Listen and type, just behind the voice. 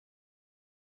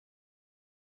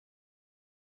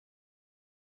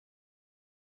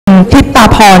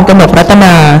Thittaporn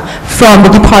Ganokratanaa from the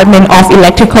Department of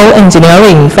Electrical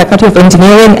Engineering, Faculty of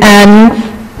Engineering, and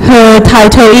her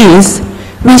title is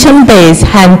Vision-Based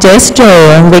Hand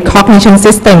Gesture Recognition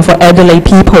System for Elderly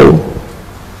People.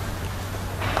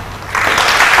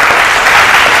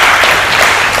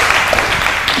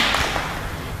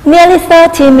 Nearly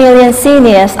 30 million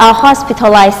seniors are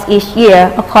hospitalized each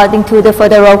year, according to the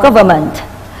federal government.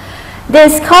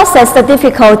 This causes the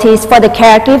difficulties for the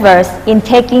caregivers in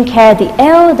taking care of the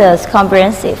elders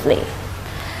comprehensively.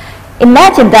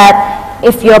 Imagine that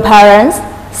if your parents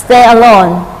stay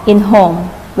alone in home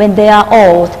when they are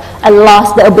old and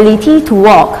lost the ability to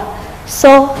walk,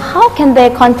 so how can they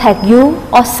contact you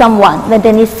or someone when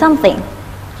they need something?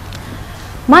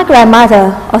 My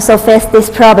grandmother also faced this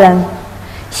problem.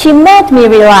 She made me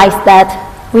realize that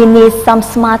we need some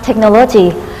smart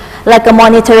technology, like a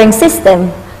monitoring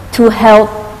system, to help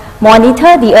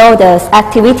monitor the elders'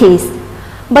 activities.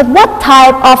 But what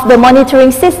type of the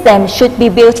monitoring system should be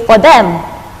built for them?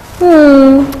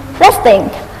 Let's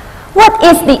think. What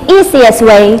is the easiest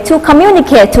way to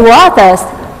communicate to others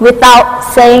without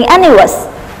saying any words?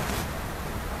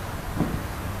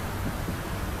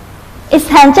 It's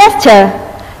hand gesture,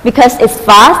 because it's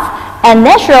fast and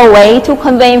natural way to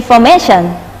convey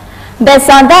information. Based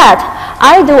on that,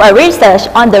 I do a research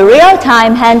on the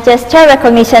real-time hand gesture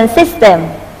recognition system.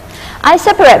 I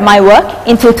separate my work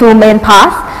into two main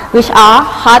parts, which are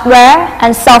hardware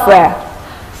and software.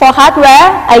 For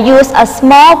hardware, I use a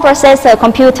small processor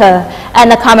computer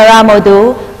and a camera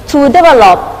module to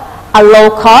develop a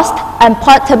low-cost and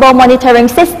portable monitoring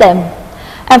system.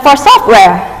 And for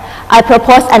software, I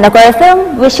propose an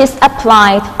algorithm which is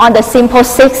applied on the simple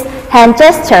 6 hand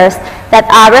gestures that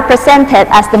are represented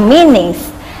as the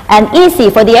meanings and easy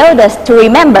for the elders to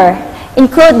remember,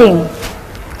 including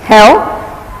help,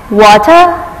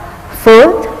 water,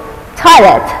 food,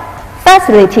 toilet,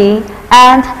 facility,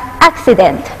 and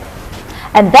accident.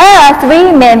 And there are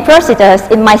 3 main procedures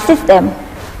in my system.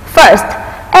 First,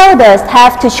 elders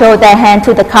have to show their hand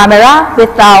to the camera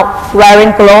without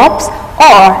wearing gloves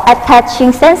or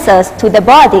attaching sensors to the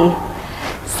body.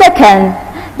 Second,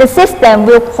 the system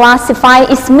will classify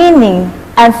its meaning,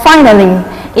 and finally,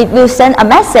 it will send a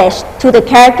message to the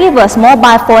caregiver's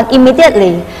mobile phone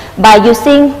immediately by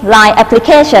using LINE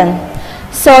application.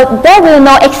 So they will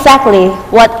know exactly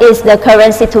what is the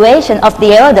current situation of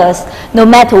the elders, no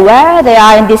matter where they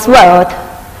are in this world.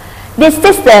 This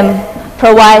system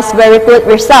provides very good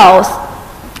results.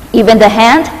 Even the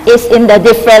hand is in the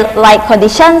different light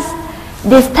conditions,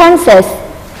 distances,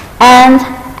 and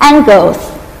angles.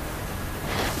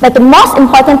 But the most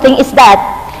important thing is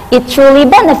that it truly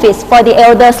benefits for the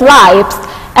elders' lives,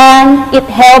 and it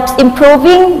helps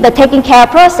improving the taking care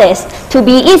process to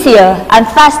be easier and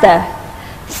faster.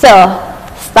 So,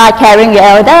 start caring your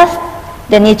elders.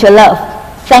 They need your love.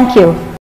 Thank you.